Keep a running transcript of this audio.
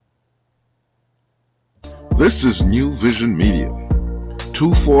This is NuVision Media.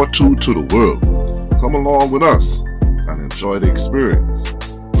 242 to the world. Come along with us and enjoy the experience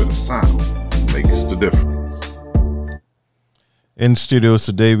where the sound makes the difference. In studios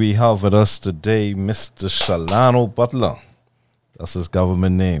today, we have with us today Mr. Shalano Butler. That's his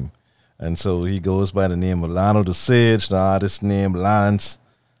government name. And so he goes by the name of Lano the Sage, the artist name Lance.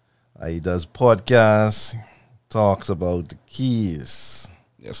 He does podcasts, talks about the keys.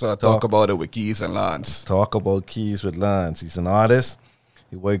 Yes, so I talk about it with Keys and Lance. Talk about keys with Lance. He's an artist.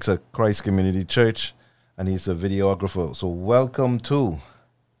 He works at Christ Community Church, and he's a videographer. So welcome to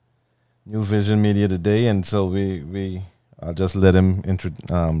NuVision Media today. And so I'll just let him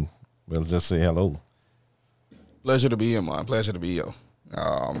we'll just say hello. Pleasure to be here, man. Pleasure to be here.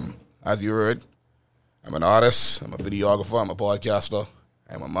 As you heard, I'm an artist, I'm a videographer, I'm a podcaster,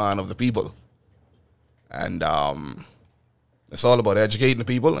 I'm a man of the people. And it's all about educating the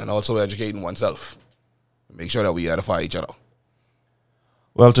people and also educating oneself. Make sure that we edify each other.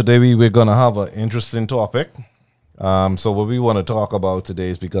 Well, today we're going to have an interesting topic. So what we want to talk about today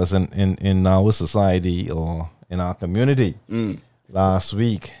is because in our society or in our community, last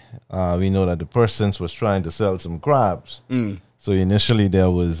week, we know that the persons was trying to sell some crabs. So initially there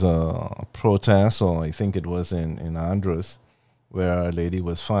was a protest, or I think it was in Andros, where a lady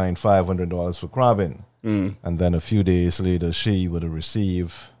was fined $500 for crabbing. And then a few days later, she would have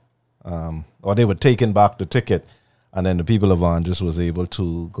received, or they were taking back the ticket, and then the people of Andros was able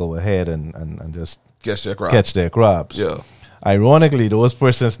to go ahead and just catch their crabs. Yeah. Ironically, those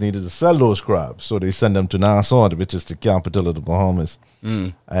persons needed to sell those crabs, so they send them to Nassau, which is the capital of the Bahamas.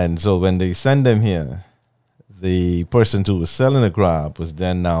 And so when they send them here, the person who was selling the crab was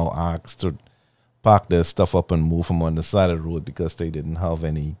then now asked to pack their stuff up and move them on the side of the road because they didn't have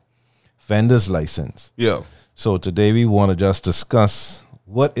any vendor's license. Yeah. So today we want to just discuss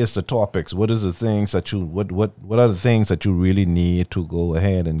what is the topics, what are the things that you really need to go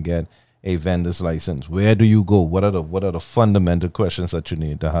ahead and get a vendor's license. Where do you go? What are the fundamental questions that you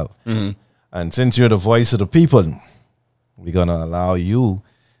need to have? And since you're the voice of the people, we're gonna allow you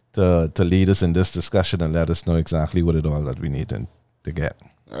to lead us in this discussion and let us know exactly what it all that we need to get.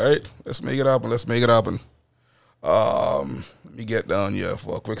 All right, let's make it happen. Let me get down here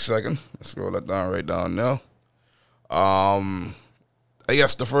for a quick second. Let's scroll that down right down now. I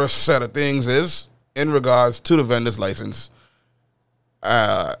guess the first set of things is in regards to the vendor's license.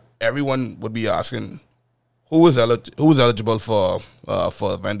 Everyone would be asking who is eligible for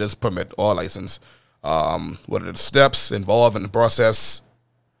a vendor's permit or license. What are the steps involved in the process?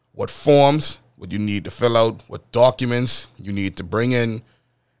 What forms would you need to fill out? What documents you need to bring in?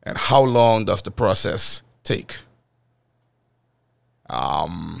 And how long does the process take?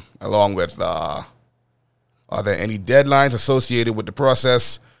 Along with, are there any deadlines associated with the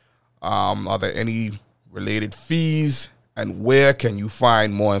process? Are there any related fees? And where can you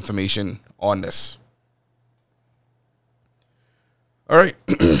find more information on this? All right.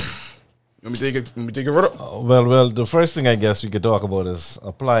 Let me take it further. Well, the first thing I guess we could talk about is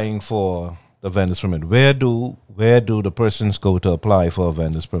applying for the vendor's permit. Where do the persons go to apply for a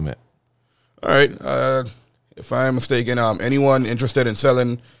vendor's permit? All right. If I'm mistaken, anyone interested in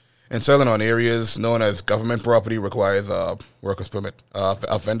selling on areas known as government property requires a worker's permit,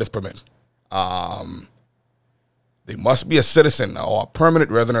 a vendor's permit. They must be a citizen or a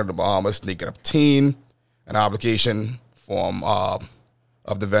permanent resident of the Bahamas. They can obtain an application form of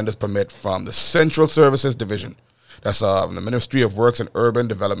the vendor's permit from the Central Services Division. That's the Ministry of Works and Urban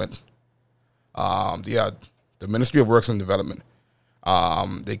Development. The Ministry of Works and Development.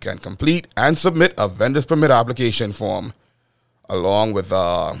 They can complete and submit a vendor's permit application form along with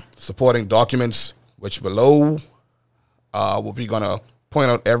supporting documents, which below we'll be gonna point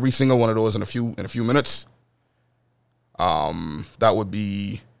out every single one of those in a few minutes. That would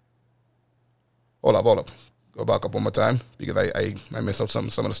be. Hold up. Go back up one more time because I messed up some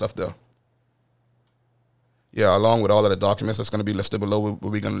of the stuff there. Yeah, along with all of the documents that's going to be listed below,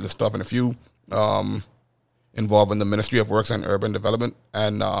 we're going to list off in a few involving the Ministry of Works and Urban Development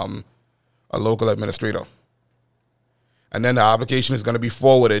and a local administrator. And then the application is going to be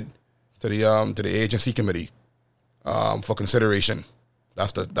forwarded to the agency committee for consideration.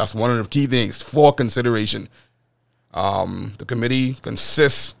 That's one of the key things for consideration. The committee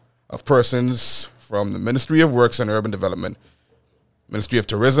consists of persons from the Ministry of Works and Urban Development, Ministry of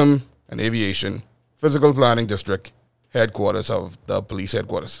Tourism and Aviation, Physical Planning District, headquarters of the police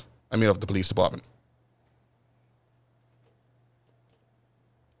headquarters. Of the police department.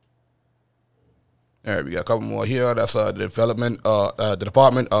 All right, we got a couple more here. That's the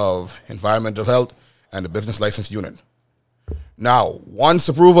Department of Environmental Health and the Business License Unit. Now, once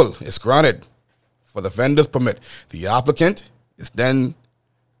approval is granted for the vendor's permit. The applicant is then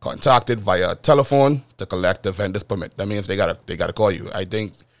contacted via telephone to collect the vendor's permit. That means they gotta call you. I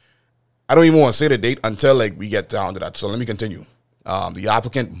don't even want to say the date until like we get down to that. So let me continue. The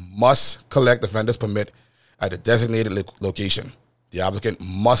applicant must collect the vendor's permit at a designated location. The applicant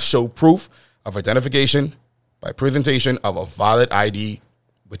must show proof of identification by presentation of a valid ID,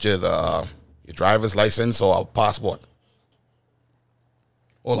 which is your driver's license or a passport.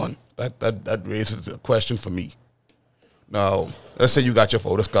 Hold on. That raises a question for me. Now, let's say you got your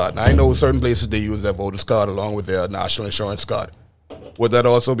voters card. Now, I know certain places they use their voters card along with their national insurance card. Would that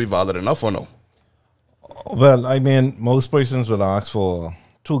also be valid enough or no? Well, I mean, most persons will ask for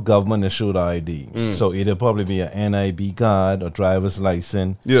 2 government-issued ID. So it'll probably be an NIB card, a driver's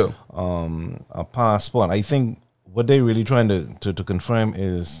license, a passport. I think what they're really trying to confirm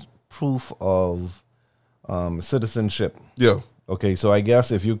is proof of citizenship. Yeah. Okay, so I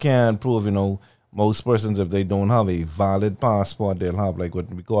guess if you can prove, most persons, if they don't have a valid passport, they'll have like what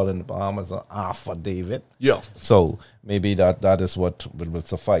we call in the Bahamas an affidavit. Yeah. So maybe that is what would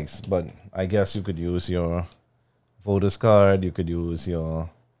suffice. But I guess you could use your voter's card, you could use your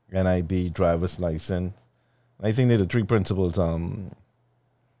NIB, driver's license. I think they're the 3 principles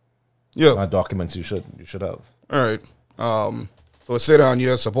documents you should have. All right. So it said on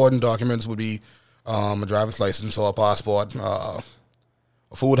your supporting documents would be a driver's license or a passport, a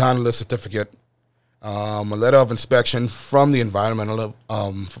food handler certificate, a letter of inspection from the environmental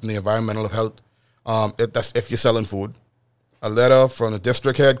health. That's if you're selling food, a letter from the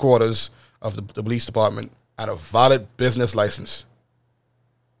district headquarters of the police department, and a valid business license.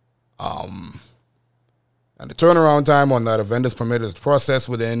 And the turnaround time on that vendor's permit is processed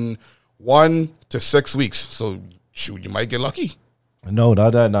within 1 to 6 weeks. So, shoot, you might get lucky. No.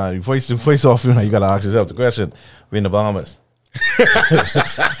 First off, you gotta ask yourself the question: we're in the Bahamas.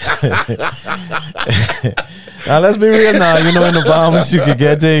 Now let's be real. Now in the Bahamas you could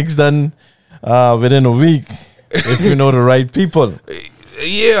get things done within a week if you know the right people.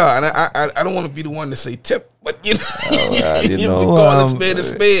 Yeah, and I don't want to be the one to say tip, but you know, call a spade a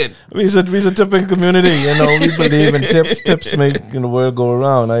spade. We's a tipping community. We believe in tips. Tips make the world go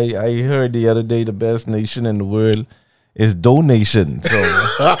around. I heard the other day the best nation in the world is donation.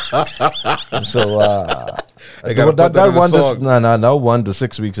 That 1 to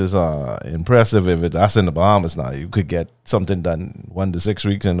 6 weeks is impressive. If that's in the Bahamas now, you could get something done 1 to 6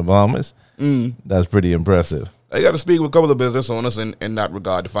 weeks in the Bahamas. That's pretty impressive. I got to speak with a couple of business owners in that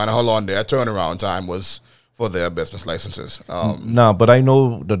regard to find out how long their turnaround time was for their business licenses. But I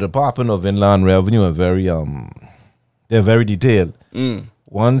know the Department of Inland Revenue are they're very detailed.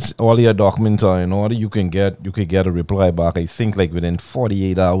 Once all your documents are in order, you could get a reply back. I think like within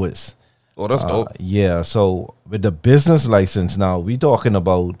 48 hours. Oh, that's dope. Yeah. So with the business license now, we talking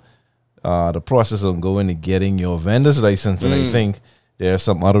about the process of going and getting your vendor's license, and I think there are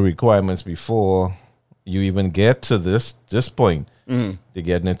some other requirements before you even get to this point to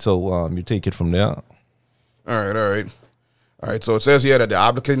getting it. So you take it from there. All right. So it says here that the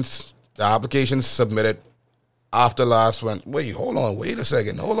applications submitted after last one. Wait a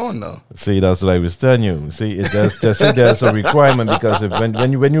second. Hold on now. See, that's what I was telling you. See, it does there's a requirement, because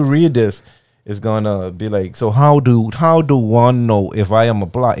when you read this, it's gonna be like, so how do one know if I'm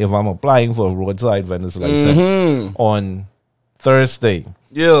applying for a roadside vendor's license on Thursday?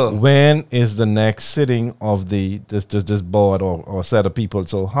 Yeah. When is the next sitting of this board or set of people?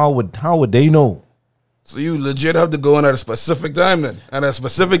 So how would they know? So you legit have to go in at a specific time then, and a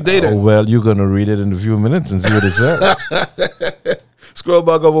specific date. Well, you're gonna read it in a few minutes and see what it says. Scroll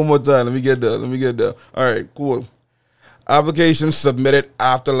back up one more time. Let me get there. All right, cool. Applications submitted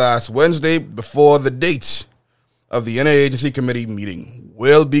after last Wednesday before the dates of the interagency committee meeting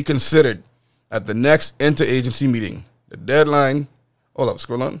will be considered at the next interagency meeting. The deadline. Hold up,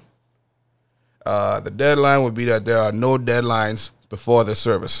 scroll on. The deadline would be that there are no deadlines before the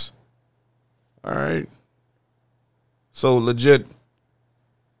service. All right. So legit,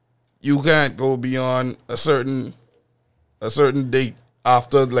 you can't go beyond a certain date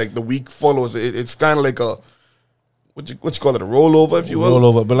after like the week follows. It's kind of like a what you call it, a rollover, if you will.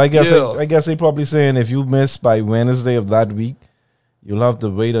 Rollover, but I guess they probably saying if you miss by Wednesday of that week, you'll have to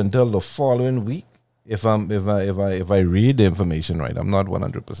wait until the following week. If I read the information right, I'm not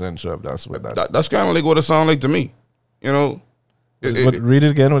 100% sure if that's what that's kind of like what it sounds like to me. Read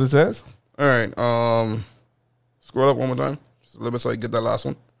it again. What it says. All right. Scroll up one more time, just a little bit, so I get that last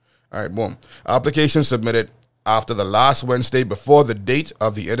one. All right, boom. Application submitted after the last Wednesday before the date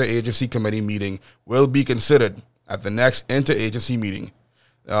of the interagency committee meeting will be considered at the next interagency meeting.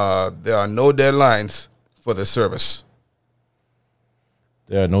 There are no deadlines for the service.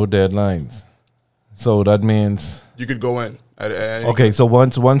 There are no deadlines. So that means You could go in. okay. So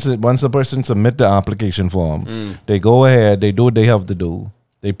once the person submit the application form, they go ahead. They do what they have to do.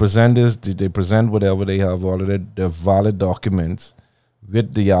 They present this. They present whatever they have, all of their valid documents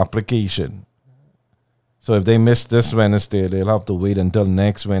with the application. So if they miss this Wednesday, they'll have to wait until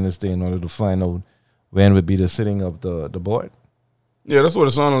next Wednesday in order to find out when would be the sitting of the board. Yeah, that's what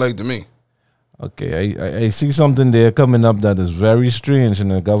it sounded like to me. Okay, I see something there coming up that is very strange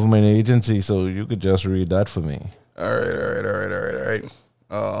in a government agency, so you could just read that for me. All right.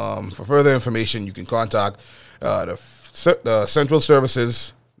 For further information, you can contact the Central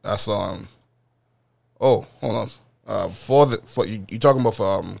Services. That's Oh, hold on. You talking about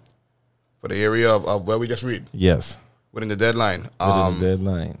for the area of where we just read? Yes. Within the deadline. Within the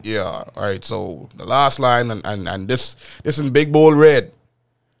deadline. Yeah. All right. So the last line and this in big bold red.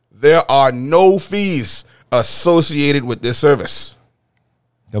 There are no fees associated with this service.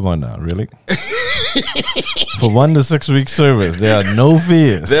 Come on now, really? For 1 to 6 week service, there are no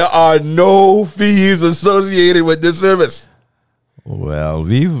fees. There are no fees associated with this service. Well,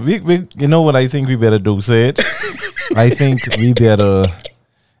 we you know what I think we better do, say it. I think we better,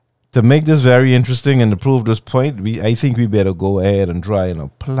 to make this very interesting and to prove this point, I think we better go ahead and try and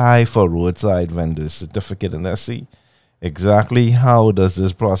apply for roadside vendor certificate and let's see exactly how does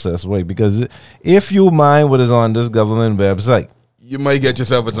this process work. Because if you mind what is on this government website, you might get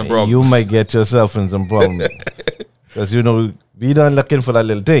yourself in some problems. You might get yourself in some problems. Because, we done looking for that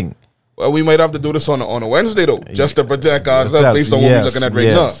little thing. Well, we might have to do this on a Wednesday, though, just to protect ourselves based on what we're looking at right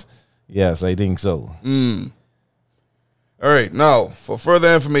now. Yes, I think so. All right. Now, for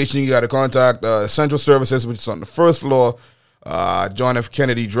further information, you got to contact Central Services, which is on the first floor, John F.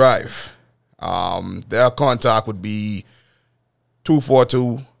 Kennedy Drive. Their contact would be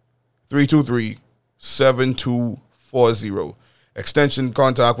 242-323-7240. Extension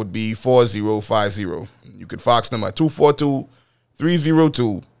contact would be 4050. You can fax them at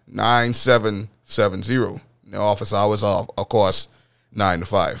 242-302-9770. Their office hours are, of course, 9 to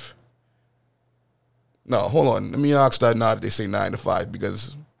 5. No, hold on. Let me ask that now that they say 9 to 5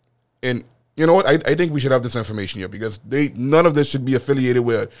 because, and you know what? I think we should have this information here because none of this should be affiliated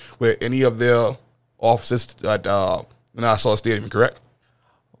with any of their offices at Nassau Stadium, correct?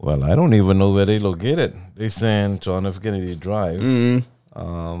 Well, I don't even know where they located. They saying John F. Kennedy Drive.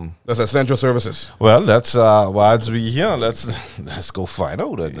 That's at Central Services. Well, that's whilst we here. Let's go find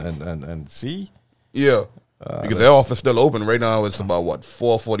out and see. Yeah, because their office still open right now. It's about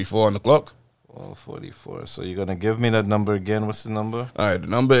 4:44 on the clock. 4:44. So you're gonna give me that number again? What's the number? All right, the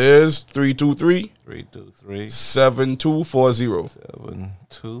number is 323-7240.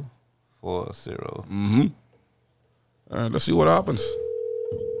 7240. All right, let's see what happens.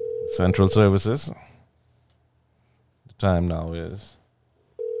 Central Services. The time now is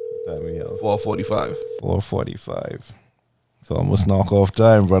 4:45. 4:45. So almost knock off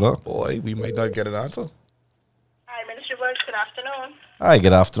time, brother. Boy, we might not get an answer. Hi, Minister Works. Good afternoon. Hi,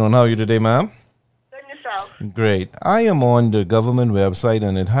 good afternoon. How are you today, ma'am? Good yourself. Great. I am on the government website,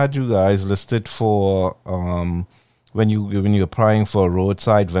 and it had you guys listed for when you're applying for a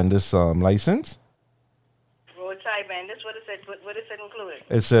roadside vendor's license. Roadside vendors. What is it? What is it included?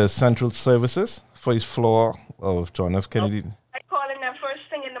 It says Central Services, first floor of John F. Kennedy. I calling them first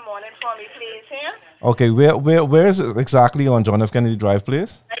thing in the morning for me, please. Here. Okay, where is it exactly on John F. Kennedy Drive,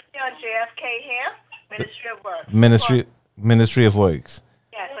 please? Right here on JFK here. Ministry of Works. Ministry of Works.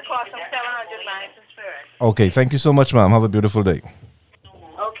 Yes, across from 700 Lions and Spirit. Okay, thank you so much, ma'am. Have a beautiful day.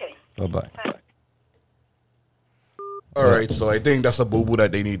 Okay. Bye-bye. All right, so I think that's a boo-boo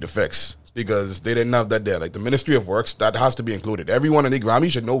that they need to fix because they didn't have that there. Like the Ministry of Works, that has to be included. Everyone in the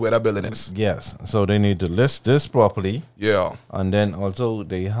Grammy should know where that building is. Yes, so they need to list this properly. Yeah. And then also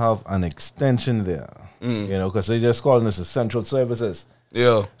they have an extension there, because they just calling this a Central Services.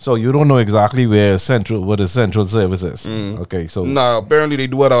 Yeah. So you don't know exactly what is Central Services. Okay, so. Now, apparently they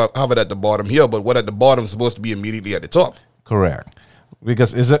do have it at the bottom here, but what at the bottom is supposed to be immediately at the top. Correct.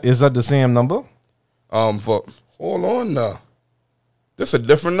 Because is that the same number? Hold on now. This is a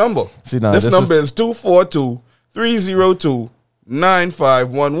different number. See, now, this number is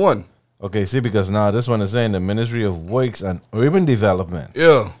 242-302-9511. Okay, see, because now this one is saying the Ministry of Works and Urban Development.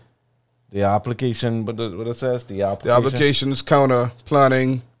 Yeah. The application, what it says? The applications, counter,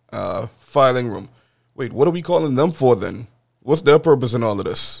 planning, filing room. Wait, what are we calling them for then? What's their purpose in all of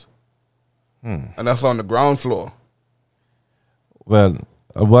this? And that's on the ground floor. Well,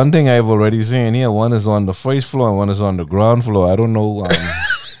 one thing I've already seen here, one is on the first floor and one is on the ground floor. I don't know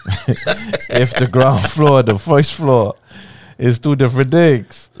if the ground floor or the first floor is two different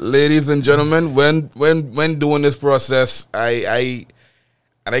things. Ladies and gentlemen, when doing this process, I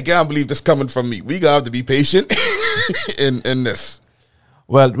And I can't believe this coming from me. We gonna have to be patient in this.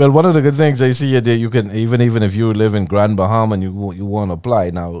 Well, one of the good things I see is that you can even if you live in Grand Bahama and you want to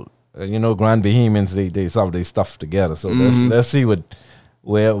apply now, Grand Bahamians they have their stuff together. So let's see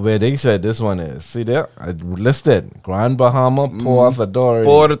where they said this one is. See there, I listed Grand Bahama Port Authority.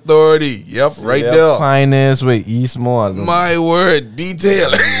 Port Authority, yep, See right there, there. Pioneers with Eastmore. My word, detail.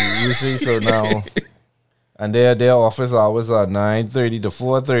 You see, so now. And their office hours are 9:30 to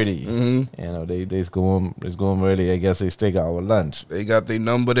 4:30. They's going really. I guess they still got our lunch. They got their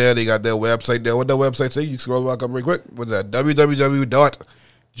number there. They got their website there. What the website say? You scroll back up real quick. What's that?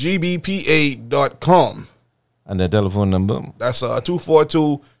 www.gbpa.com. And their telephone number. That's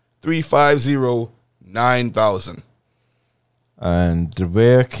 242-350-9000. And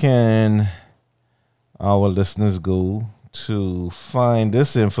where can our listeners go to find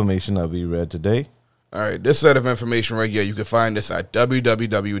this information that we read today? All right, this set of information right here, you can find this at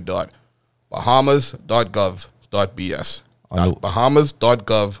www.bahamas.gov.bs. That's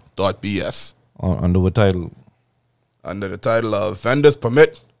bahamas.gov.bs. Under what title? Under the title of Vendors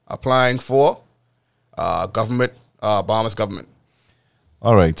Permit Applying for Bahamas Government.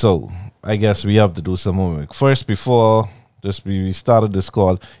 All right, so I guess we have to do some homework. First, before we started this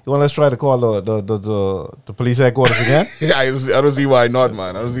call, let's try to call the police headquarters again? I don't see why not,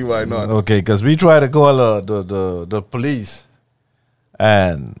 man. I don't see why not. Okay, because we tried to call the police,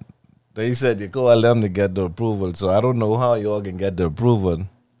 and they said you call them to get the approval. So I don't know how you all can get the approval.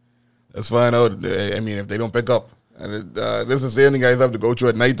 Let's find out. I mean, if they don't pick up. And this is the thing guys have to go through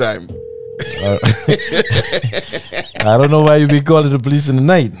at nighttime. I don't know why you be calling the police in the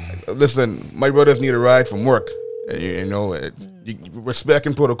night. Listen, my brothers need a ride from work.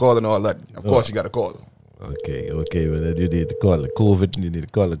 Respecting protocol and all that. Of course, you got to call. Okay, but then you need to call the COVID. You need to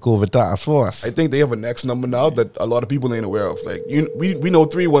call the COVID task force. I think they have a next number now that a lot of people ain't aware of. Like we know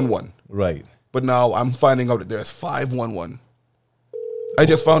 311, right? But now I'm finding out that there's 511. I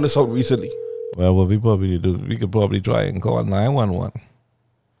just found this out recently. Well, what we probably do, we could probably try and call 911.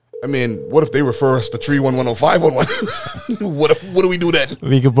 I mean, what if they refer us to 311 or 511? What do we do then?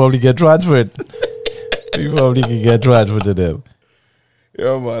 We could probably get transferred. We probably can get transferred to them.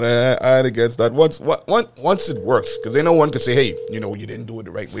 Yeah, man, I ain't against that. Once it works, because they know one could say, hey, you didn't do it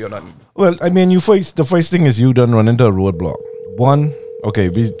the right way or nothing. Well, I mean, the first thing is you done run into a roadblock. One, okay,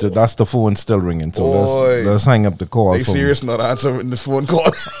 that's the phone still ringing, so let's hang up the call. They serious not answering this phone call?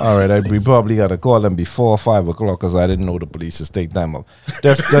 All right, we probably got to call them before 5 o'clock because I didn't know the police is take time up.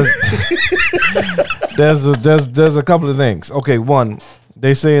 There's a couple of things. Okay, one,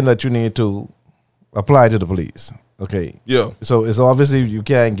 they saying that you need to apply to the police. Okay. Yeah. So it's obviously you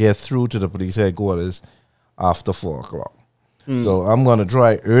can't get through to the police headquarters after 4 o'clock. So I'm going to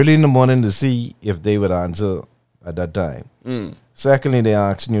try early in the morning to see if they would answer at that time. Secondly, they're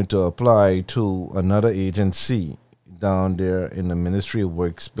asking you to apply to another agency down there in the Ministry of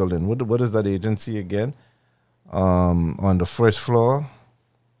Works building. What is that agency again? On the first floor?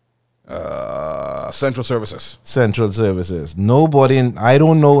 Central Services. Central Services. I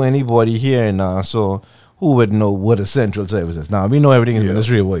don't know anybody here now, so who would know what a Central Service is? Now, we know everything is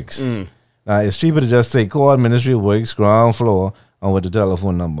Ministry of Works. Now, it's cheaper to just say, call Ministry of Works, ground floor, and with the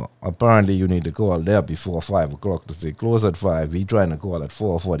telephone number. Apparently, you need to call there before 5 o'clock to say close at 5. We trying to call at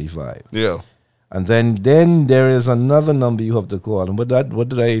 4:45. Yeah. And then there is another number you have to call. And what did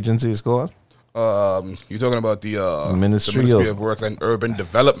that agency is called? You're talking about the Ministry of Work and Urban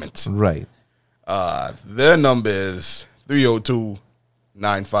Development. Right. Their number is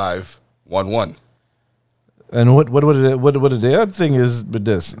 302-9511. And what their thing is with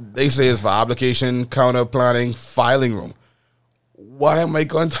this? They say it's for application, counter planning, filing room. Why am I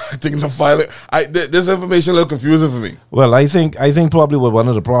contacting the filing? This information a little confusing for me. Well, I think probably what one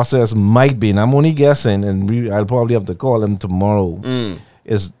of the process might be, and I'm only guessing, and I'll probably have to call them tomorrow.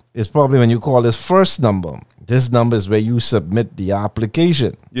 Is probably when you call this first number. This number is where you submit the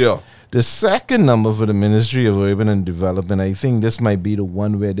application. Yeah. The second number for the Ministry of Urban and Development, I think this might be the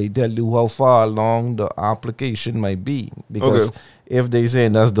one where they tell you how far along the application might be. Because if they say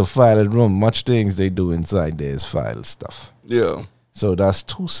that's the filed room, much things they do inside there is file stuff. Yeah. So that's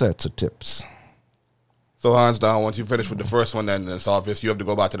 2 sets of tips. So hands down, once you finish with the first one, then it's obvious you have to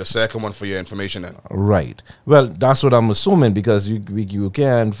go back to the second one for your information then. Right. Well, that's what I'm assuming because you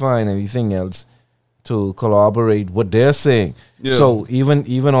can't find anything else to corroborate what they're saying. Yeah. So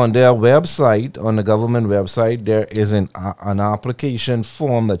even on their website, on the government website, there is an application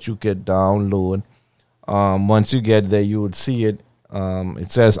form that you could download. Once you get there, you would see it.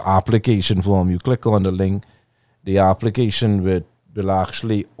 It says application form. You click on the link. The application will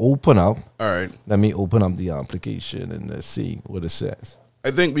actually open up. All right. Let me open up the application and let's see what it says.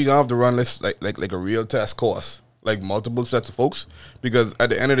 I think we gonna have to run this like a real test course, like multiple sets of folks, because at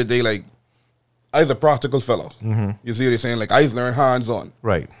the end of the day, like I's a practical fellow. Mm-hmm. You see what I'm saying? Like I's learn hands on.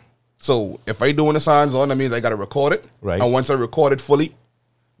 Right. So if I doing this hands on, that means I gotta record it. Right. And once I record it fully,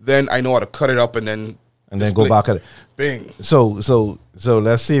 then I know how to cut it up and then go back at it. Bing. So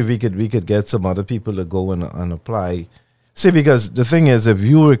let's see if we could get some other people to go and apply. See, because the thing is, if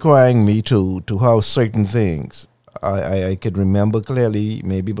you're requiring me to have certain things, I could remember clearly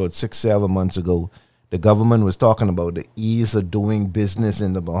maybe about 6-7 months ago, the government was talking about the ease of doing business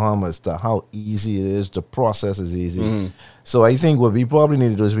in the Bahamas, how easy it is, the process is easy. Mm-hmm. So I think what we probably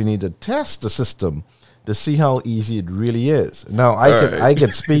need to do is we need to test the system to see how easy it really is. Now, I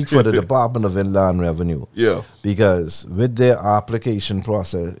could speak for the Department of Inland Revenue. Yeah. Because with their application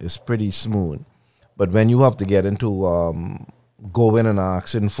process, it's pretty smooth. But when you have to get into going and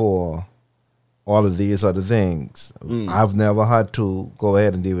asking for all of these other things, I've never had to go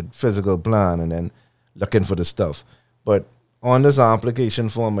ahead and do a physical plan and then looking for the stuff. But on this application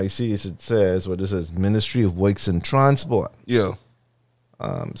form, I see it says, this is Ministry of Works and Transport. Yeah.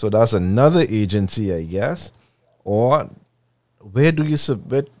 So that's another agency, I guess. Or where do you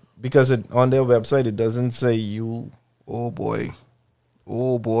submit? Because on their website, it doesn't say you. Oh, boy.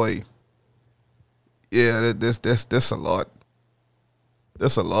 Yeah, that's a lot.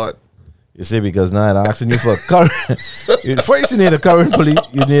 That's a lot. You see, because now I'm asking you for a current. First, you need a current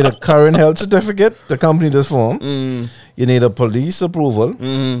you need a current health certificate to accompany this form. You need a police approval,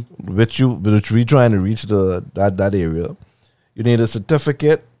 which we trying to reach that area. You need a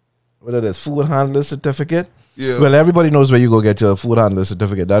certificate, whether it's food handler certificate. Yeah. Well, everybody knows where you go get your food handler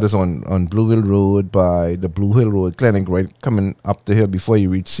certificate. That is on Blue Hill Road by the Blue Hill Road Clinic, right? Coming up the hill before you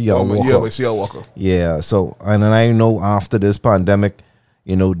reach C.R. Walker. Yeah, with C.R. Walker. Yeah, so, and then I know after this pandemic,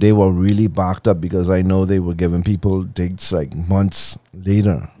 they were really backed up because I know they were giving people dates like months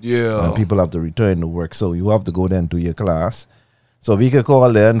later. Yeah. And people have to return to work. So you have to go there and do your class. So we could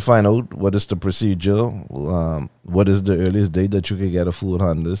call there and find out what is the procedure, what is the earliest date that you can get a food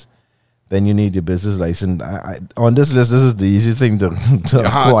handlers. Then you need your business license. On this list, this is the easy thing to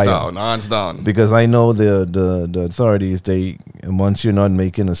acquire. Hands down. Because I know the authorities, once you're not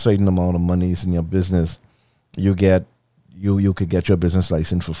making a certain amount of monies in your business, you could get your business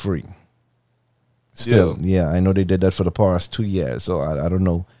license for free. Still, yeah, I know they did that for the past 2 years. So I don't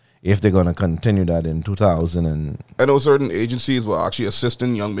know if they're going to continue that in 2000. I know certain agencies were actually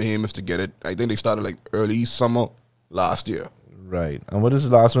assisting young behemoths to get it. I think they started like early summer last year. Right. And what does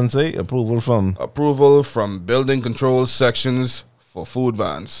the last one say? Approval from building control sections for food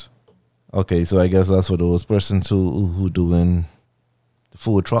vans. Okay, so I guess that's for those persons who doing the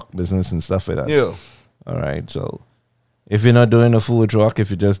food truck business and stuff like that. Yeah. All right. So if you're not doing a food truck, if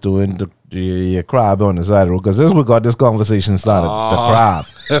you're just doing your crab on the side of the road, because we got this conversation started, the crab.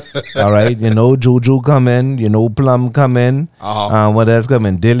 All right. Juju come in, plum come in. What else come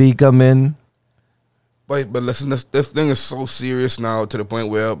in? Dilly come in. But listen, this thing is so serious now to the point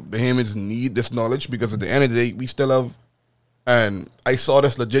where behemoths need this knowledge, because at the end of the day, we still have, and I saw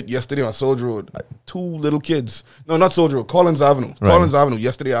this legit yesterday on Soldier Road, 2 little kids. No, not Soldier Road, Collins Avenue. Right. Collins Avenue,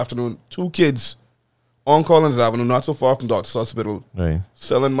 yesterday afternoon, 2 kids on Collins Avenue, not so far from Doctor's Hospital, right,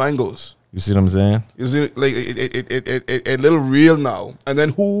 selling mangoes. You see what I'm saying? You see, like, it a little real now. And then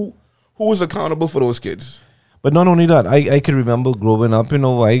who is accountable for those kids? But not only that, I can remember growing up,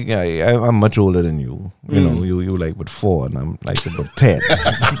 I'm much older than you. You like about 4 and I'm like about 10.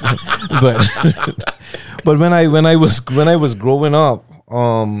 but when I was growing up,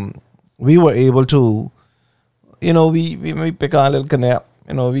 we were able to, we pick our little canap.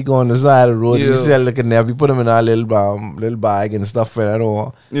 We go on the side of the road, we sell the canap, we put them in our little bag and stuff like that.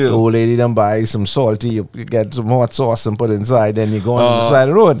 Or the old lady then buy some salty, you get some hot sauce and put inside, then you go on the side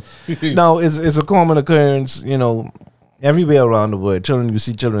of the road. Now, it's a common occurrence, everywhere around the world. You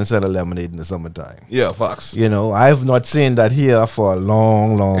see children selling lemonade in the summertime. Yeah, facts. I've not seen that here for a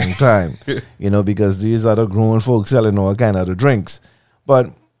long, long time, because these are the grown folks selling all kind of the drinks. But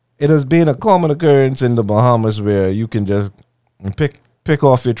it has been a common occurrence in the Bahamas where you can just pick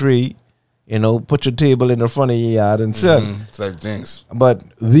off your tree, put your table in the front of your yard and sell. It's like things. But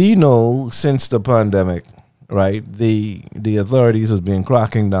we know since the pandemic, right, the authorities has been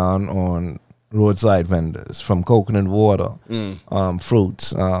cracking down on roadside vendors, from coconut water,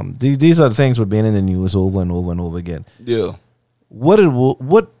 fruits. These are the things we've been in the news over and over and over again. Yeah. What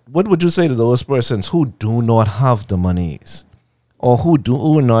would you say to those persons who do not have the monies, or who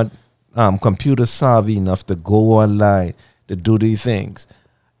are not computer savvy enough to go online to do these things?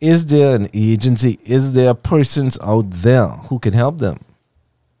 Is there an agency? Is there persons out there who can help them?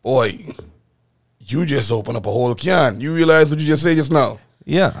 Boy, you just opened up a whole can. You realize what you just said just now?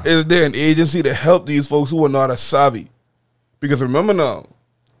 Yeah. Is there an agency to help these folks who are not as savvy? Because remember now,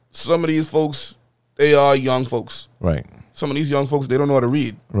 some of these folks, they are young folks. Right. Some of these young folks, they don't know how to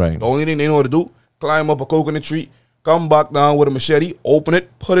read. Right. The only thing they know how to do, climb up a coconut tree, come back down with a machete, open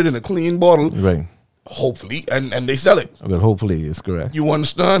it, put it in a clean bottle, Right. hopefully, and they sell it. Well, hopefully it's correct. You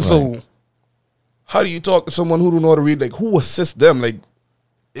understand? Right. So how do you talk to someone who don't know how to read? Like, who assists them? Like,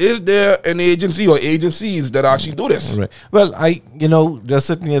 is there an agency or agencies that actually do this? Right. Well, just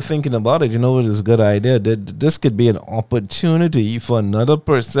sitting here thinking about it, it is a good idea that this could be an opportunity for another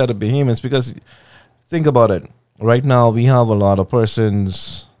set of behemoths, because think about it. Right now, we have a lot of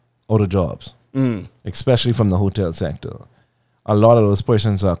persons out of jobs, especially from the hotel sector. A lot of those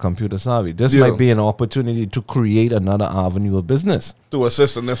persons are computer savvy. This might be an opportunity to create another avenue of business. To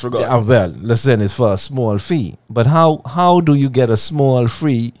assist in this regard. Yeah, well, listen, it's for a small fee. But how do you get a small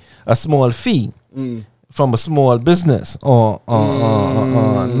fee from a small business, or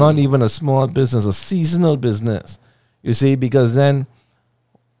not even a small business, a seasonal business? You see, because then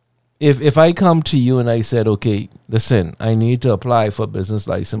if I come to you and I said, okay, listen, I need to apply for a business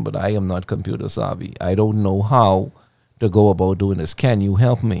license, but I am not computer savvy. I don't know how to go about doing this. Can you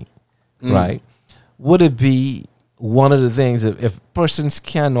help me? Right? Would it be one of the things, if persons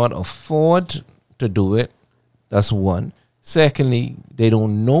cannot afford to do it, that's one. Secondly, they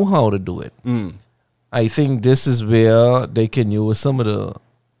don't know how to do it. I think this is where they can use some of the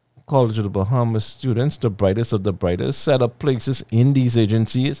College of the Bahamas students, the brightest of the brightest, set up places in these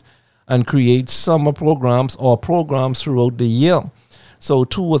agencies and create summer programs or programs throughout the year. So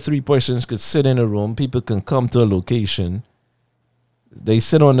 2 or 3 persons could sit in a room. People can come to a location. They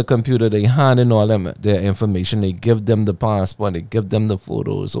sit on the computer. They hand in all their information. They give them the passport. They give them the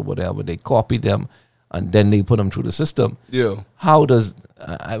photos or whatever. They copy them, and then they put them through the system. Yeah. How does...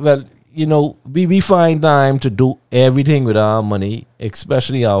 we find time to do everything with our money,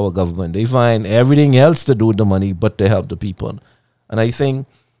 especially our government. They find everything else to do with the money but to help the people. And I think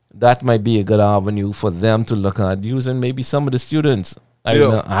that might be a good avenue for them to look at, using maybe some of the students.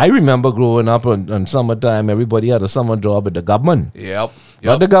 I remember growing up on summertime, everybody had a summer job with the government. Yep.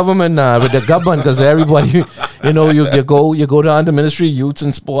 Not the government now, with the government, because everybody, you go down to Ministry of Youth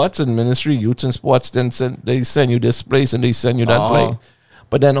and Sports, and Ministry of Youth and Sports then they send you this place and they send you that place.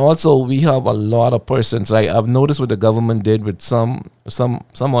 But then also we have a lot of persons. I've noticed what the government did with some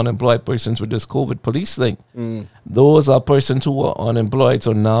unemployed persons with this COVID police thing. Those are persons who are unemployed,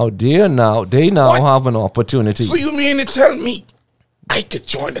 so now they have an opportunity. So you mean to tell me I could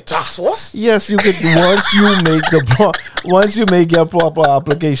join the task force? Yes, you could. Once you make your proper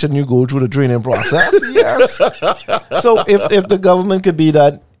application, you go through the training process. Yes. So if the government could be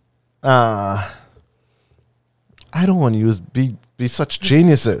that, I don't want to be such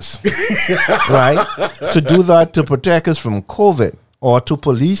geniuses, right? To do that, to protect us from COVID or to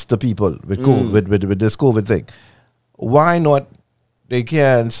police the people with COVID, with this COVID thing. Why not? They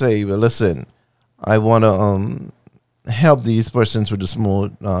can say, well, listen, I want to help these persons with a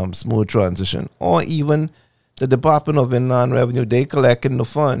smooth transition, or even the Department of Inland Revenue, they collecting the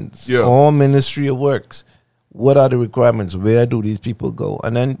funds, or Ministry of Works. What are the requirements? Where do these people go?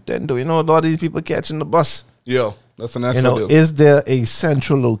 And then do a lot of these people catching the bus? Yeah, that's an actual deal. Is there a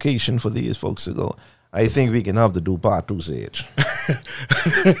central location for these folks to go? I think we can have to do part 2, Sage.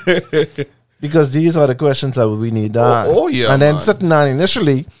 Because these are the questions that we need to ask. Oh, yeah, and then sitting down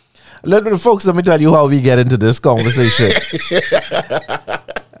initially, let me tell you how we get into this conversation.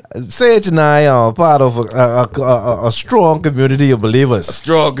 Sage and I are part of a strong community of believers. A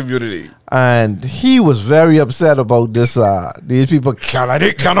strong community. And he was very upset about this. These people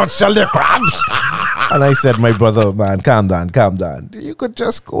cannot sell their crabs. And I said, my brother, man, calm down. You could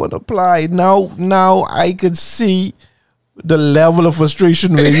just go and apply. Now I could see the level of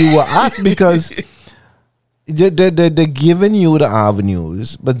frustration where you were at, because they're giving you the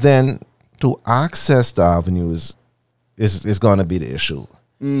avenues, but then to access the avenues is going to be the issue.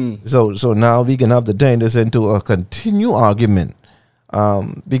 So now we can have to turn this into a continued argument,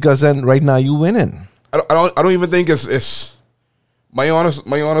 because then right now you winning. I don't even think it's my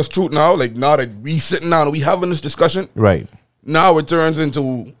honest truth now. Like, now that we sitting down and we having this discussion, right? Now it turns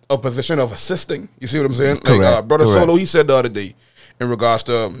into a position of assisting. You see what I'm saying? Correct. Like Brother Solo, he said the other day, in regards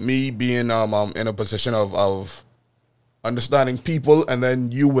to me being in a position of understanding people, and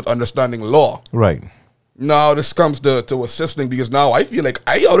then you with understanding law. Right. Now this comes to assisting, because now I feel like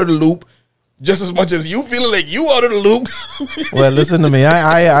I out of the loop just as much as you feeling like you out of the loop. Well, listen to me.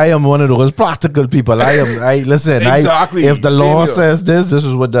 I am one of those practical people. Listen. Exactly. If the law says this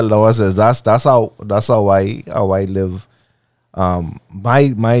is what the law says. That's how I live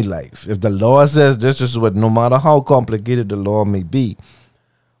my life. If the law says this is what, no matter how complicated the law may be,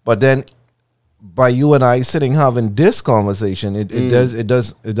 But then by you and I sitting having this conversation, it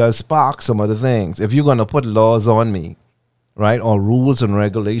does spark some other things. If you're gonna put laws on me, right, or rules and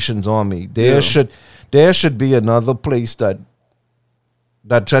regulations on me, there should be another place that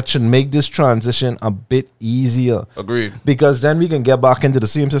should make this transition a bit easier. Agreed. Because then we can get back into the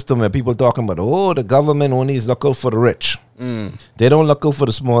same system where people talking about, oh, the government only is looking for the rich. They don't look out for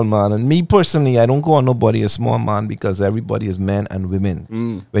the small man. And me personally, I don't call nobody a small man because everybody is men and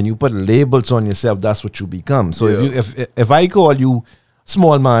women. When you put labels on yourself, that's what you become. So if I call you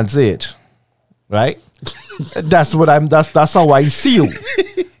small man Sage, right? that's how I see you.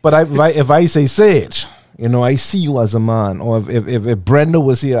 But if I say Sage, you know, I see you as a man. Or if Brenda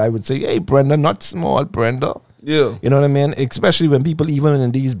was here, I would say, hey, Brenda, not small, Brenda. Yeah. You know what I mean? Especially when people, even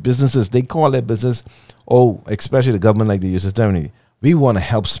in these businesses, they call their business, especially the government like the U.S. Germany, we want to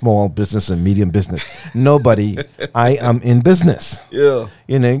help small business and medium business. Nobody, I am in business. Yeah.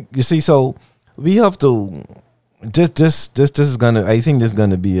 You know, you see, so we have to, this is going to, I think this is going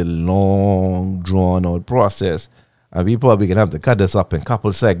to be a long, drawn out process. And we probably can have to cut this up in a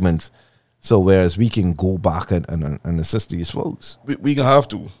couple segments. So whereas we can go back and assist these folks. We can have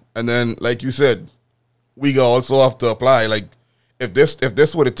to. And then, like you said, we can also have to apply. Like, if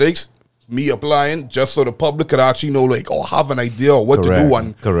this what it takes, me applying just so the public could actually know, like, or have an idea of what to do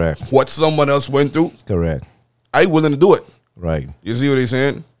and what someone else went through. Correct. I willing to do it. Right. You see what he's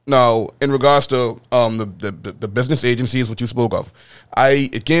saying? Now, in regards to the business agencies, what you spoke of,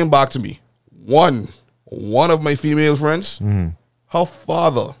 it came back to me. One of my female friends, her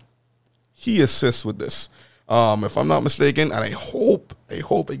father, he assists with this. If I'm not mistaken, and I hope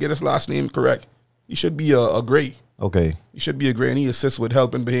I get his last name correct. He should be a Gray. Okay. He should be a Gray, and he assists with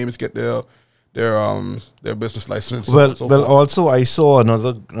helping Bahamians get their business license. Well, also I saw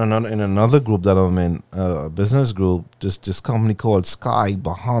another group that I'm in, a business group. This company called Sky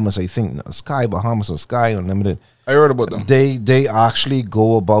Bahamas, I think Sky Bahamas or Sky Unlimited. I heard about them. They actually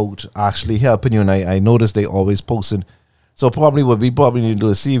go about actually helping you, and I noticed they always posting. So probably what we probably need to do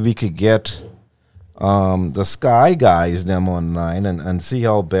is see if we could get the Sky guys them online and see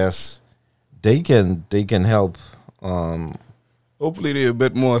how best they can help. Hopefully they're a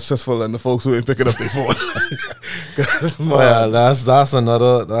bit more successful than the folks who ain't picking up their phone. Well, that's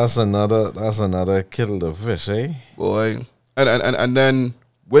another kill the fish, eh? Boy, and then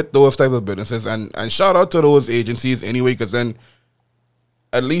with those type of businesses, and shout out to those agencies anyway, because then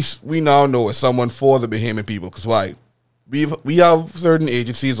at least we now know it's someone for the Bahamian people. Because why? We have certain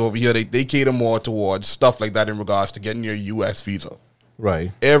agencies over here, they cater more towards stuff like that in regards to getting your U.S. visa.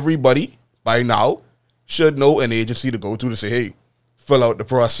 Right. Everybody, by now, should know an agency to go to say, hey, fill out the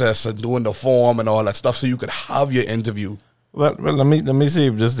process and doing the form and all that stuff so you could have your interview. Well, let me see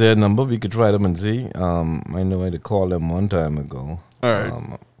if this is their number. We could try them and see. I know I had to call them one time ago. All right.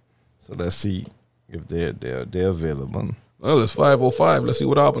 So let's see if they're available. Well, it's 5:05. Let's see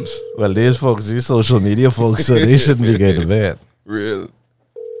what happens. Well, these social media folks, so they shouldn't be getting bad. Real.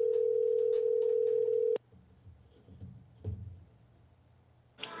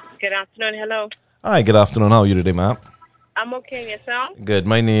 Good afternoon. Hello. Hi, good afternoon. How are you today, ma'am? I'm okay. Yourself? Good.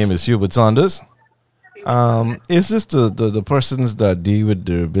 My name is Hubert Saunders. Is this the persons that deal with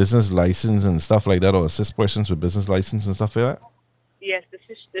their business license and stuff like that, or assist persons with business license and stuff like that? Yes, this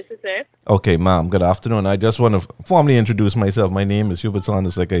is it. Okay, ma'am. Good afternoon. I just want to formally introduce myself. My name is Hubert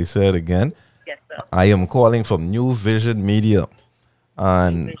Saunders, like I said again. Yes, sir. I am calling from NuVision Media.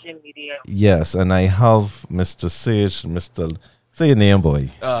 And NuVision Media. yes, and I have Mr. Sage, say your name, boy.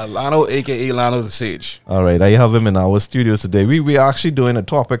 Lano, a.k.a. Lano the Sage. All right, I have him in our studios today. We actually doing a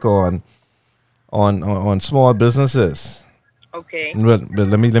topic on small businesses. Okay. Well,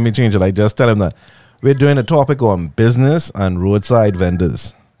 let me change it. I just tell him that we're doing a topic on business and roadside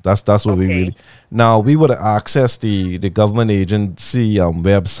vendors. That's what we really. Now we would access the government agency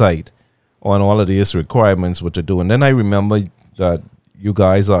website on all of these requirements what to do, and then I remember that you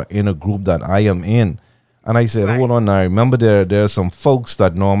guys are in a group that I am in, and I said, hold on, I remember there are some folks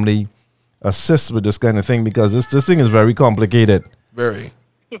that normally assist with this kind of thing because this thing is very complicated. Very.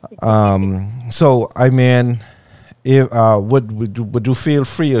 So I mean, if would you feel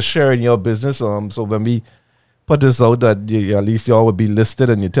free of sharing your business? So when we put this out, that at least y'all would be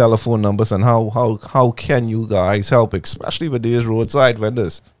listed and your telephone numbers, and how can you guys help, especially with these roadside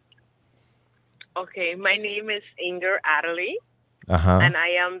vendors? Okay, my name is Inger Adderley, Uh-huh. and I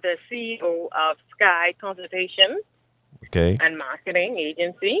am the CEO of Sky Consultation Okay. and Marketing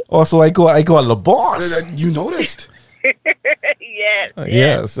Agency. Also, I call the boss. You noticed? Yes.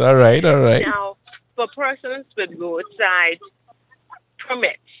 Yes. All right. Now, for persons with roadside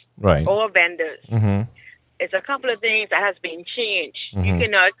permits Right. or vendors, Mm-hmm. it's a couple of things that has been changed. Mm-hmm. You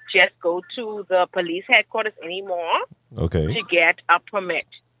cannot just go to the police headquarters anymore Okay. to get a permit.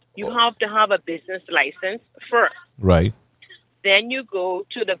 You have to have a business license first. Right. Then you go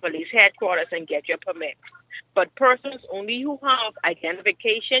to the police headquarters and get your permit. But persons only who have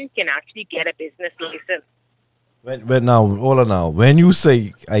identification can actually get a business license. But now, hold on now. When you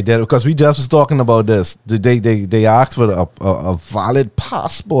say identity, because we just was talking about this, they asked for a valid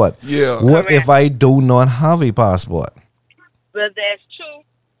passport. Yeah. What Correct. if I do not have a passport? Well, there's two.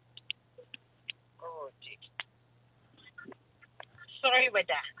 Oh, gee. Sorry about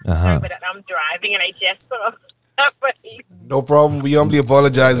that. Uh-huh. Sorry about that. I'm driving and I just saw somebody. No problem. We humbly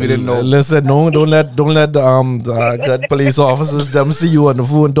apologize. We didn't know. Listen, don't let the good police officers them see you on the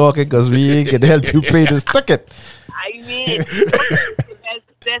phone talking because we can help you pay this ticket. I mean,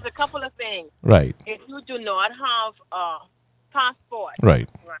 there's a couple of things. Right. If you do not have a passport, Right.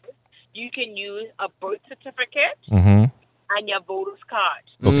 you can use a birth certificate Mm-hmm. and your voter's card.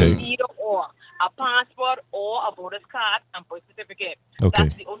 Okay. Either or. A passport or a voter's card and birth certificate. Okay.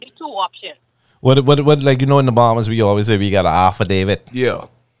 That's the only two options. What like in the Bahamas we always say we got an affidavit. Yeah.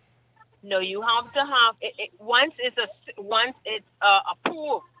 No, you have to have it once it's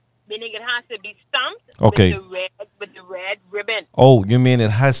approved, meaning it has to be stamped Okay. with the red ribbon. Oh, you mean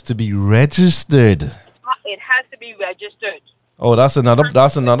it has to be registered? It has to be registered. Oh, that's another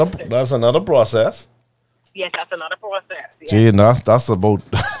process. Yes, that's another process. Yes. Gee, and that's about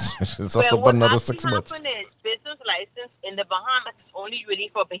it's Well, about what another actually 6 months. happen is business license in the Bahamas is only really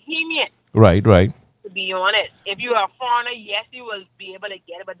for Bahamian. Right. To be honest, if you are a foreigner, yes, you will be able to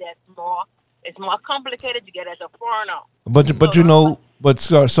get it, but it's more complicated to get as a foreigner. But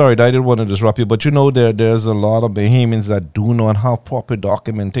sorry, I didn't want to disrupt you. But there's a lot of Bahamians that do not have proper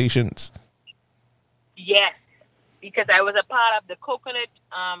documentations. Yes, because I was a part of the coconut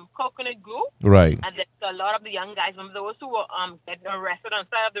group, Right. and a lot of the young guys, from those who were getting arrested on the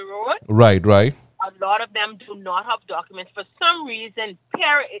side of the road, Right. a lot of them do not have documents for some reason.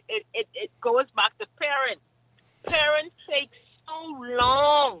 It goes back to parents. Parents take so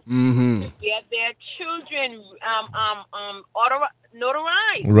long to get their children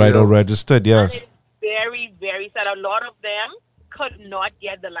notarized. Right. Or registered. Yes. And it's very, very sad. A lot of them could not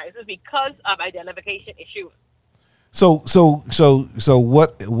get the license because of identification issues. So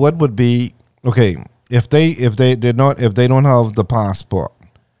what would be okay if they don't have the passport,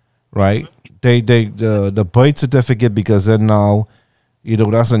 right? The birth certificate, because then now,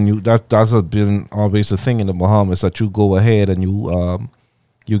 that's been always a thing in the Bahamas that you go ahead and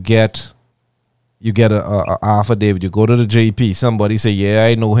you get a affidavit. You go to the JP, somebody say, yeah,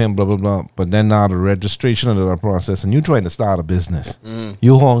 I know him, blah blah blah. But then now the registration of the process, and you trying to start a business,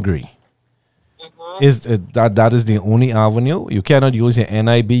 you hungry. Is that is the only avenue? You cannot use your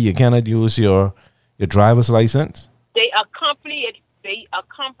NIB. You cannot use your driver's license. They accompany it. They are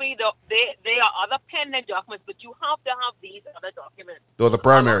other pending documents, but you have to have these other documents. Those are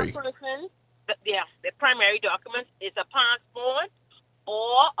primary. The primary documents is a passport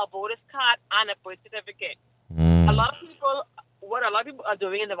or a voter's card and a birth certificate. A lot of people are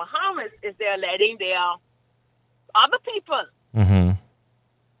doing in the Bahamas is they're letting their other people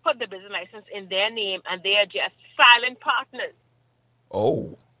put the business license in their name, and they are just silent partners.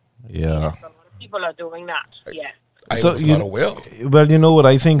 Oh. Yeah. Yes, a lot of people are doing that. Yes. I was not aware. Well, you know what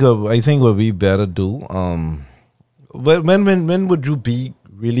I think what we better do. When would you be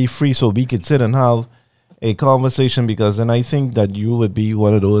really free so we could sit and have a conversation? Because then I think that you would be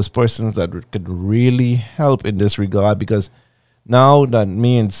one of those persons that could really help in this regard. Because now that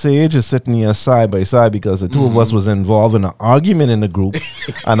me and Sage is sitting here side by side, because the two of us was involved in an argument in the group,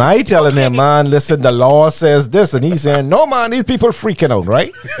 and I telling him, man, listen, the law says this, and he's saying, no, man, these people freaking out,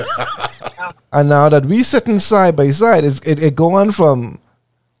 right? And now that we sitting side by side, it going from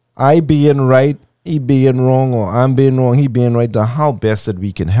I being right, he being wrong, or I'm being wrong, he being right, to how best that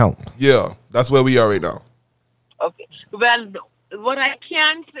we can help. Yeah, that's where we are right now. Okay. Well, what I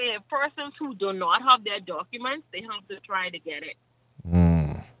can say, persons who do not have their documents, they have to try to get it.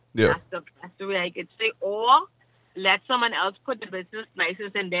 Yeah. That's the way I could say. Or let someone else put the business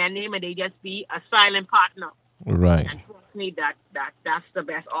license in their name, and they just be a silent partner. Right. And trust me, that's the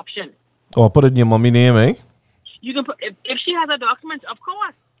best option. Or put it in your mommy name, eh? You can put if she has a document, of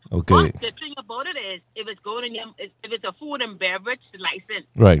course. Okay. But the thing about it is, if it's going in if it's a food and beverage license,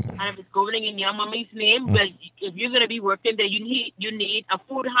 Right. and if it's going in your mommy's name, well, if you're going to be working there, you need a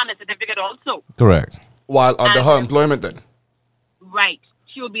food handler certificate also. Correct. While under her employment then. Right.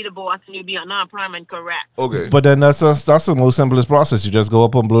 She will be the boss, and you'll be on unemployment, correct? Okay. But then that's the most simplest process. You just go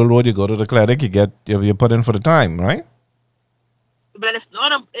up on Blue Road, you go to the clinic, you put in for the time, right? But it's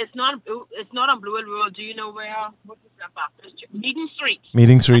not on Blue Hill Road. Do you know where? What is that? Meeting Street.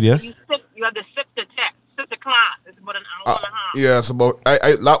 Meeting Street, yes. You have to sit the test, sit the class. It's about an hour and a half. Yeah, it's about.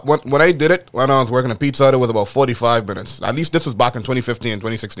 When I did it when I was working at Pizza Hut, it was about 45 minutes. At least this was back in 2015,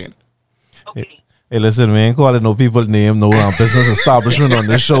 2016. Okay. Hey, listen, we ain't calling no people's name, no business establishment on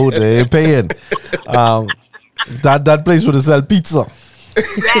this show. They ain't paying. That place would sell pizza.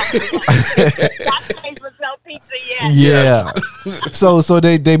 That place would sell pizza, Yeah. So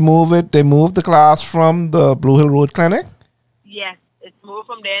they move the class from the Blue Hill Road Clinic? Yes, it's moved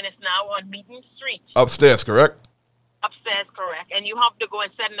from there and it's now on Meeting Street. Upstairs, correct? Upstairs, correct. And you have to go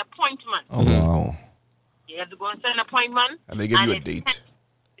and set an appointment. Oh, wow. You have to go and set an appointment. And they give you a date.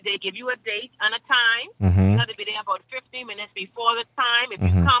 They give you a date and a time. Mm-hmm. You have to be there about 15 minutes before the time. If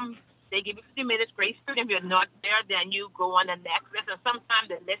you come, they give you 15 minutes grace period. If you're not there, then you go on the next list. And sometimes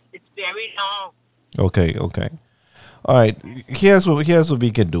the list is very long. Okay. All right. Here's what we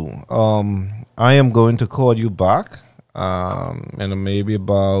can do. I am going to call you back in maybe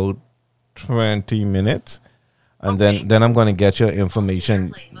about 20 minutes. And then I'm going to get your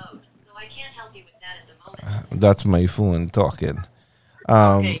information. So I can't help you with that at the moment. That's my phone talking.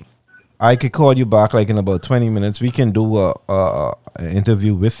 Okay. I could call you back like in about 20 minutes. We can do a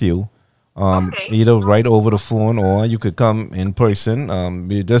interview with you. Either right over the phone or you could come in person.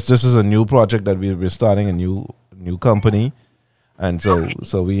 This is a new project that we're starting, a new company. And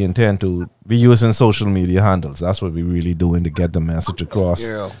so we intend to be using social media handles. That's what we're really doing to get the message across.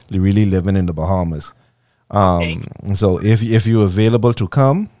 Yeah. Really living in the Bahamas. So if you're available to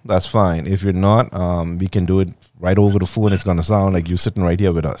come, that's fine. If you're not, we can do it right over the phone. It's going to sound like you're sitting right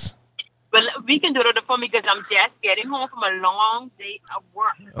here with us. Well, we can do it on the phone because I'm just getting home from a long day of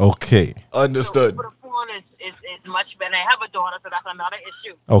work. Okay. Understood. So over the phone is much better. I have a daughter, so that's another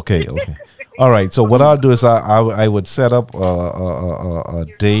issue. Okay. All right. So what I'll do is I would set up a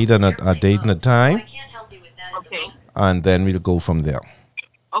date and a date and a time, I can't help you with that at the Okay. moment. and then we'll go from there.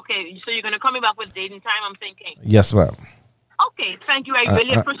 Okay, so you're going to call me back with date and time, I'm thinking. Yes, ma'am. Okay, thank you. I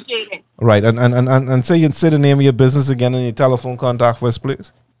really appreciate it. Right. And say the name of your business again and your telephone contact for us,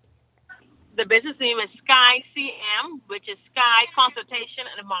 please. The business name is Sky CM, which is Sky Consultation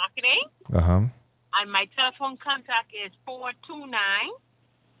and Marketing. And my telephone contact is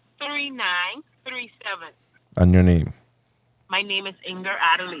 429-3937. And your name? My name is Inger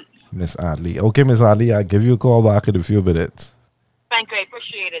Adderley. Miss Adley. Okay, Miss Adley, I'll give you a call back in a few minutes. Thank you. I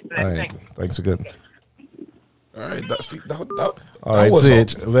appreciate it. All right. Thanks again. All right. All right,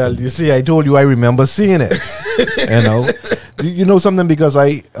 Sage. Well, you see, I told you I remember seeing it. You know something, because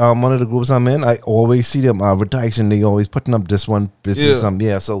one of the groups I'm in, I always see them advertising. They always putting up this one business.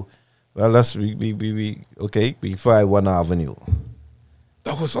 So, well, we find one avenue.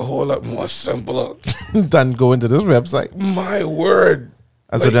 That was a whole lot more simpler. Than going to this website. My word.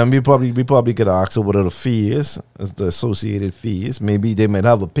 And so then we probably could ask her what are the fees, as the associated fees. Maybe they might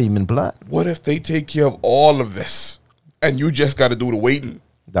have a payment plan. What if they take care of all of this and you just got to do the waiting?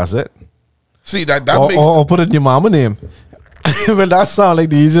 That's it. See, that makes... Or put it in your mama name. Well, that sounds like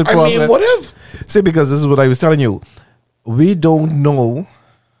the easiest process. I mean, what if? See, because this is what I was telling you. We don't know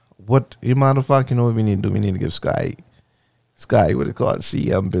what, as a matter of fact, you know what we need to do? We need to give Sky, what they call it,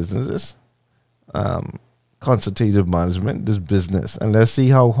 CM businesses, consultative management, this business. And let's see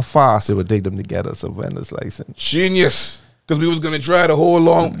how fast it would take them to get us a vendor's license. Genius. Because we was going to try the whole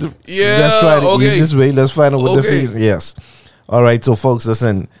long... Yeah, let's try the easiest way. Let's find out what the fees. Yes. All right, so folks,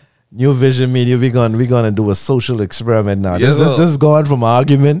 listen. NuVision Media, we're gonna do a social experiment now. Yes, this is going from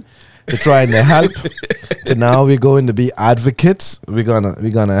argument to trying to help to now we're going to be advocates. We're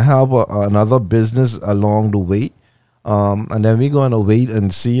gonna help another business along the way, and then we're gonna wait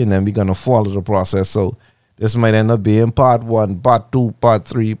and see, and then we're gonna follow the process. So this might end up being part 1, part 2, part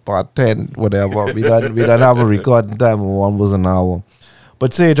 3, part 10, whatever. we don't have a recording time of 1 was an hour.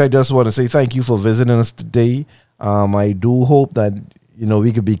 But Sage, I just want to say thank you for visiting us today. I do hope that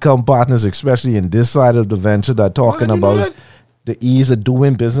we could become partners, especially in this side of the venture that talking about the ease of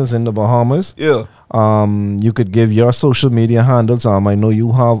doing business in the Bahamas. Yeah. You could give your social media handles. I know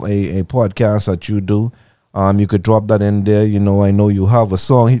you have a podcast that you do. You could drop that in there. I know you have a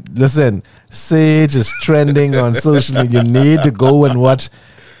song. Listen, Sage is trending on social media. You need to go and watch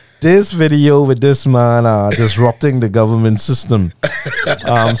this video with this man disrupting the government system.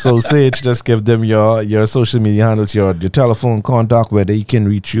 So Sage, just give them your social media handles, your telephone contact where they can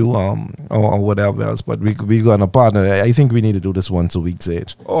reach you, or whatever else. But we're gonna partner. I think we need to do this once a week,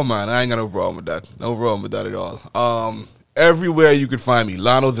 Sage. Oh man, I ain't got no problem with that. No problem with that at all. Everywhere you can find me,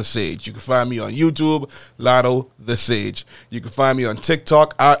 Lano the Sage. You can find me on YouTube, Lano the Sage. You can find me on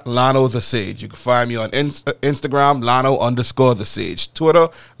TikTok at Lano the Sage. You can find me on Instagram, Lano_the Sage. Twitter,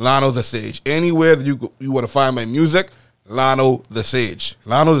 Lano the Sage. Anywhere that you want to find my music, Lano the Sage.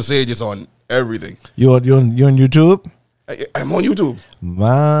 Lano the Sage is on everything. You on YouTube? I'm on YouTube.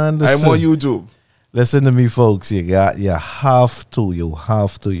 Man, listen. I'm on YouTube. Listen to me, folks. You have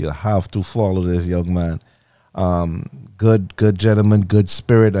to follow this young man. Good gentleman, good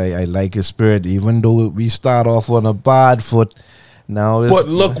spirit. I like his spirit, even though we start off on a bad foot. Now, but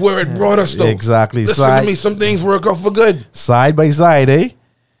look where it brought us, though. Exactly. Listen to me. Some things work out for good. Side by side, eh?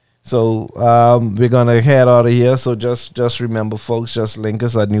 So we're gonna head out of here. So just remember, folks, just link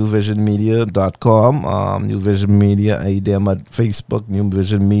us at NuVisionMedia.com. NuVision Media, them at Facebook,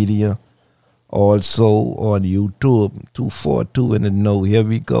 NuVision Media. Also on YouTube, 242 in the know. Here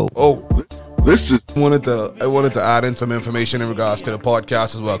we go. Oh, This is I wanted to add in some information in regards to the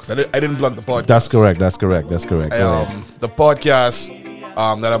podcast as well, because I didn't plug the podcast. That's correct. The podcast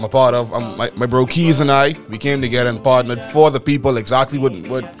that I'm a part of, my bro Keys and I, we came together and partnered for the people, exactly what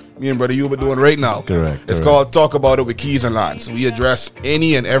me and Brother Hubert doing right now. Correct. It's called Talk About It with Keys and Lines. We address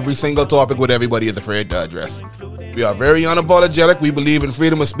any and every single topic what everybody is afraid to address. We are very unapologetic. We believe in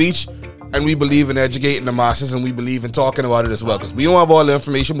freedom of speech, and we believe in educating the masses, and we believe in talking about it as well, because we don't have all the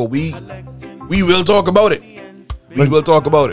information, but we will talk about it. We will talk about it.